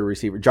the other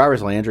receiver,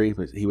 Jarvis Landry,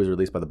 he was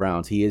released by the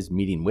Browns. He is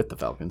meeting with the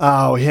Falcons.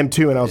 Oh, him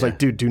too. And I was like,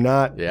 dude, do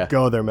not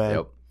go there, man.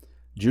 Yep.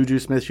 Juju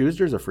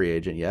Smith-Schuster's a free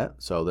agent yet,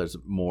 so there's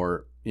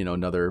more,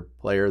 another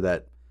player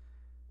that,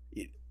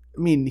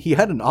 he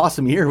had an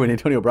awesome year when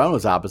Antonio Brown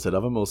was opposite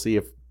of him. We'll see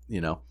if.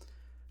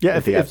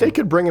 Yeah, if they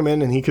could bring him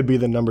in and he could be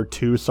the number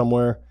 2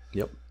 somewhere.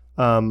 Yep.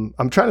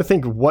 I'm trying to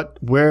think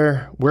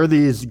where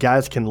these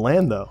guys can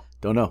land though.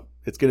 Don't know.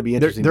 It's going to be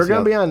interesting. They're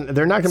going to be on.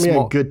 They're not going to be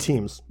on good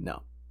teams.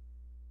 No.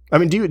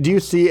 Do you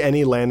see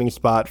any landing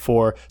spot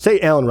for, say,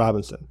 Allen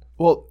Robinson?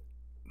 Well,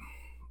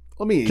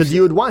 because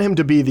you would want him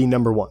to be the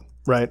number 1,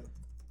 right?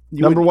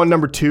 Number 1,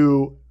 number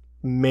 2,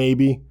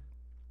 maybe.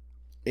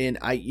 And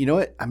you know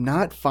what? I'm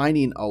not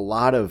finding a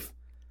lot of.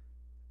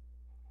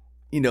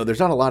 There's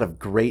not a lot of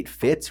great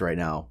fits right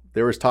now.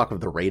 There was talk of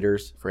the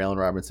Raiders for Allen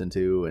Robinson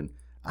too, and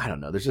I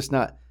don't know. There's just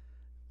not.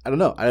 I don't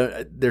know.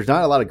 There's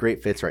not a lot of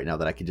great fits right now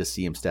that I could just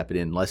see him stepping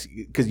in, unless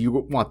because you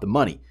want the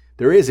money.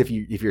 There is if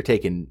you're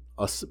taking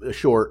a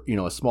short,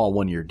 a small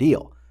 1-year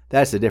deal.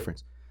 That's the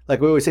difference. Like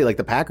we always say, like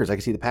the Packers, I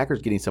can see the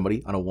Packers getting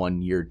somebody on a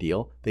 1-year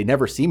deal. They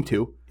never seem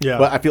to. Yeah.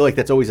 But I feel like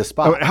that's always a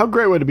spot. How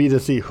great would it be to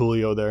see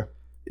Julio there?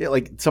 Yeah,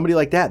 like somebody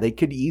like that. They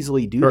could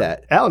easily do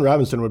that. Allen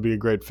Robinson would be a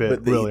great fit,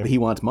 but really. He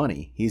wants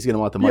money. He's going to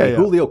want the money. Yeah.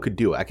 Julio could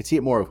do it. I could see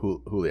it more of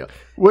Julio.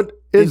 What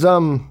is,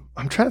 I'm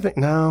trying to think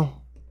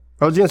now.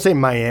 I was going to say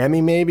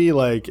Miami maybe.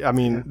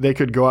 They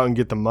could go out and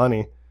get the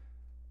money.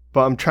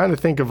 But I'm trying to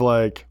think of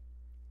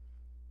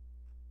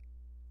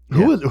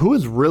who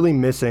is really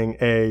missing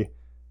a...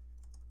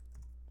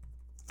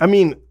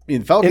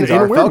 Falcons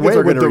are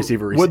going to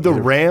receive a receiver. Would the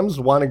Rams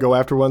want to go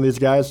after one of these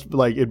guys?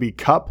 It'd be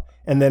Kupp,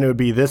 and then it would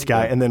be this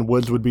guy, and then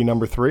Woods would be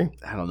number 3?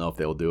 I don't know if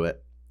they'll do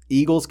it.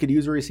 Eagles could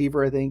use a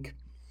receiver, I think.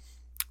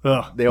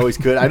 Ugh. They always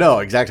could. I know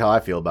exactly how I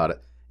feel about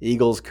it.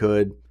 Eagles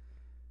could.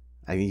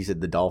 I think you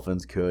said the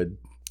Dolphins could.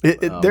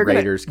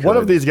 Raiders could. One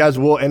of these guys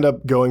will end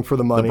up going for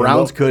the money. The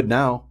Browns could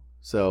now,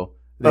 so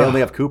they only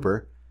have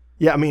Cooper.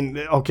 Yeah,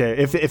 okay.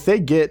 If they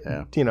get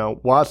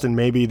Watson,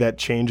 maybe that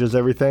changes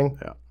everything.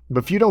 Yeah.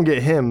 But if you don't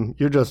get him,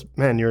 you're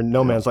in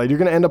no man's land. You're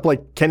going to end up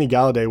like Kenny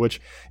Galladay, which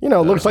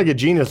looks like a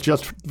genius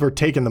just for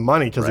taking the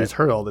money because he's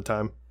hurt all the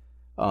time.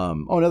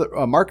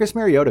 Marcus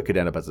Mariota could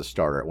end up as a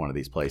starter at one of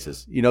these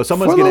places.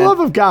 Someone's for the love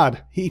of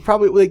God. He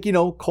probably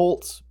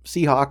Colts,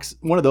 Seahawks,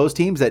 one of those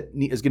teams that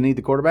is going to need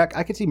the quarterback.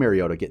 I could see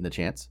Mariota getting the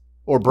chance,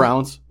 or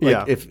Browns.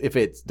 If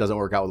it doesn't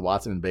work out with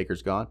Watson and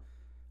Baker's gone,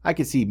 I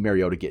could see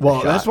Mariota getting. a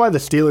shot. That's why the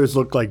Steelers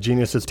look like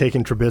geniuses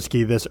taking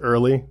Trubisky this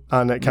early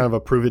on that kind of a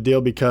prove it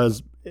deal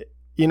because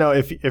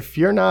if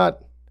you're not,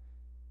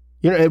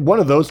 one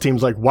of those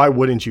teams, why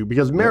wouldn't you?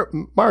 Because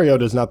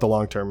Mariota is not the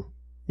long term.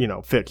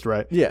 fixed,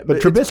 right? Yeah,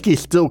 but Trubisky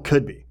still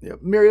could be. Yeah,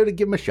 Mariota,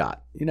 give him a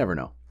shot. You never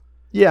know.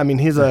 Yeah, I mean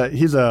he's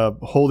a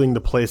holding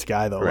the place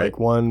guy though, right.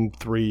 Like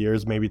 1-3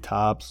 years maybe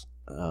tops.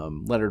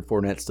 Leonard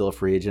Fournette's still a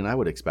free agent. I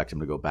would expect him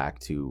to go back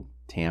to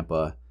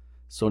Tampa.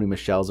 Sony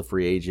Michel's a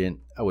free agent.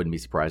 I wouldn't be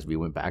surprised if he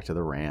went back to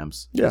the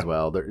Rams as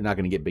well. They're not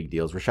going to get big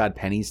deals. Rashad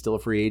Penny's still a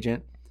free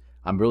agent.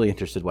 I'm really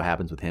interested what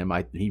happens with him.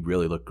 He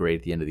really looked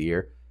great at the end of the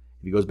year.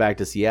 If he goes back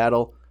to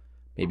Seattle,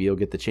 maybe he'll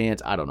get the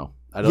chance. I don't know.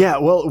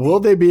 Well, will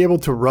they be able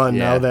to run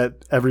now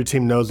that every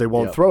team knows they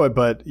won't throw it?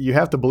 But you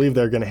have to believe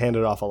they're going to hand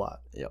it off a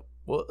lot. Yep.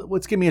 Well,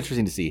 it's going to be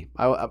interesting to see.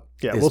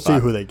 We'll see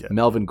who they get.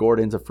 Melvin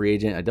Gordon's a free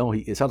agent.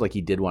 It sounds like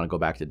he did want to go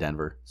back to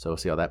Denver. So we'll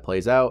see how that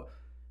plays out.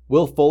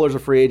 Will Fuller's a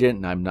free agent,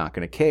 and I'm not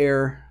going to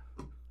care.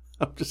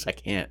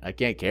 I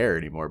can't care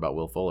anymore about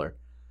Will Fuller.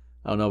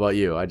 I don't know about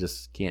you. I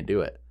just can't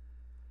do it.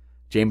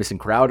 Jamison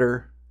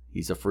Crowder,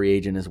 he's a free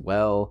agent as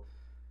well.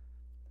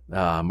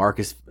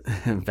 Marcus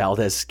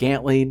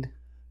Valdez-Scantling,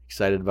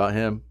 excited about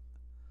him.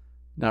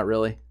 Not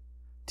really.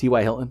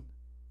 T.Y. Hilton.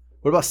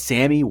 What about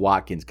Sammy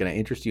Watkins? Can I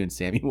interest you in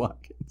Sammy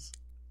Watkins?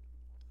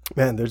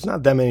 Man, there's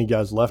not that many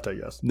guys left, I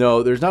guess.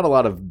 No, there's not a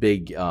lot of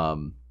big.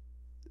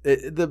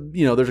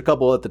 There's a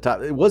couple at the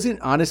top. It wasn't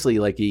honestly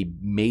like a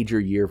major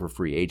year for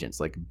free agents,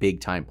 like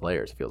big time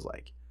players. It feels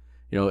like,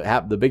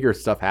 the bigger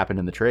stuff happened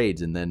in the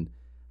trades, and then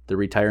the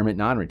retirement,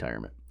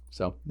 non-retirement.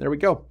 So there we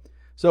go.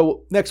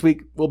 So next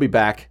week we'll be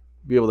back,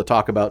 be able to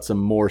talk about some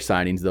more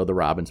signings though.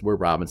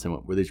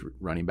 Where these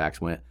running backs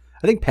went.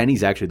 I think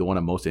Penny's actually the one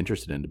I'm most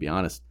interested in, to be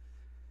honest.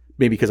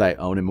 Maybe because I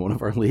own him in one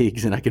of our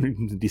leagues and I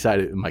can decide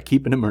am I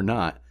keeping him or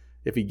not.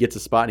 If he gets a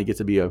spot and he gets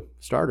to be a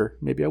starter,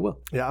 maybe I will.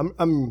 Yeah,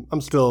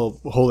 I'm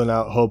still holding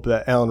out hope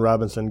that Allen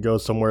Robinson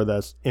goes somewhere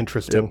that's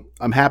interesting. Yep.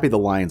 I'm happy the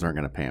Lions aren't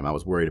going to pay him. I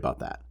was worried about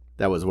that.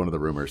 That was one of the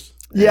rumors.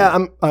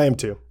 Yeah, I am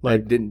too. I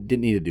didn't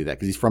need to do that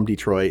because he's from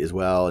Detroit as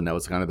well, and that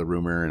was kind of the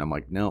rumor. And I'm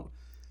like, no,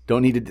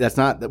 don't need to. That's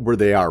not where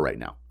they are right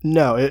now.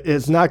 No,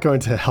 it's not going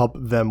to help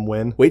them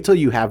win. Wait till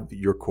you have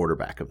your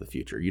quarterback of the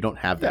future. You don't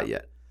have that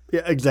yet.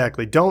 Yeah,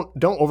 exactly. Don't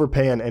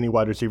overpay on any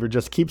wide receiver.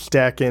 Just keep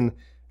stacking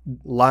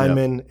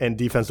linemen and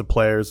defensive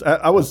players.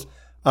 But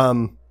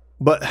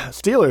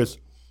Steelers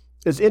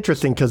is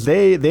interesting because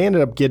they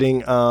ended up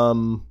getting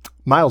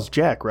Miles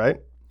Jack,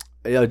 right?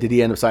 Yeah, did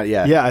he end up signing?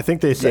 Yeah, yeah. I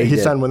think they said he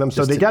signed with them.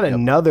 So they got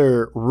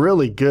another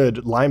really good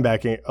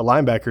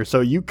linebacker.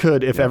 So you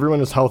could, if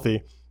everyone is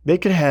healthy, they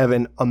could have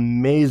an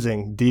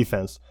amazing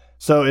defense.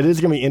 So it is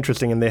going to be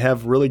interesting, and they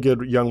have really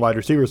good young wide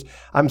receivers.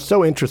 I'm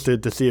so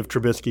interested to see if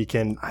Trubisky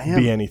can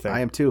be anything. I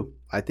am too.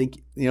 I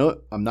think,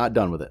 I'm not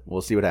done with it.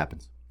 We'll see what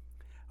happens.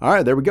 All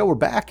right, there we go. We're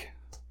back.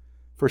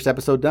 First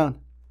episode done.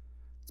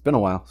 It's been a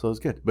while, so it's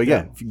good. But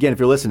if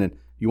you're listening,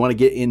 you want to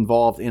get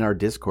involved in our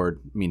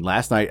Discord. I mean,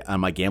 last night on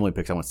my gambling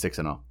picks, I went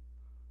 6-0.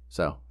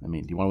 So,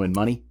 do you want to win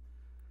money?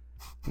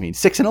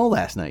 6-0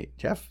 last night,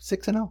 Jeff.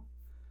 6-0.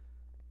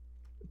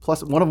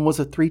 Plus, one of them was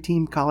a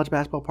 3-team college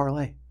basketball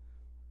parlay.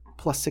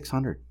 Plus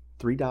 600.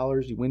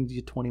 $3, you win,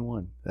 you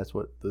 21. That's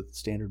what the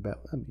standard bet.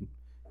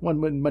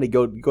 One money,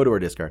 go to our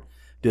Discord.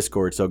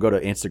 So go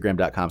to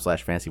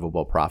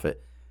Instagram.com/fantasyfootballprofit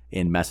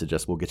and message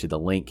us. We'll get you the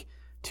link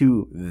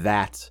to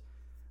that.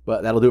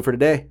 But that'll do it for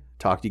today.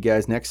 Talk to you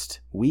guys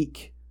next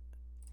week.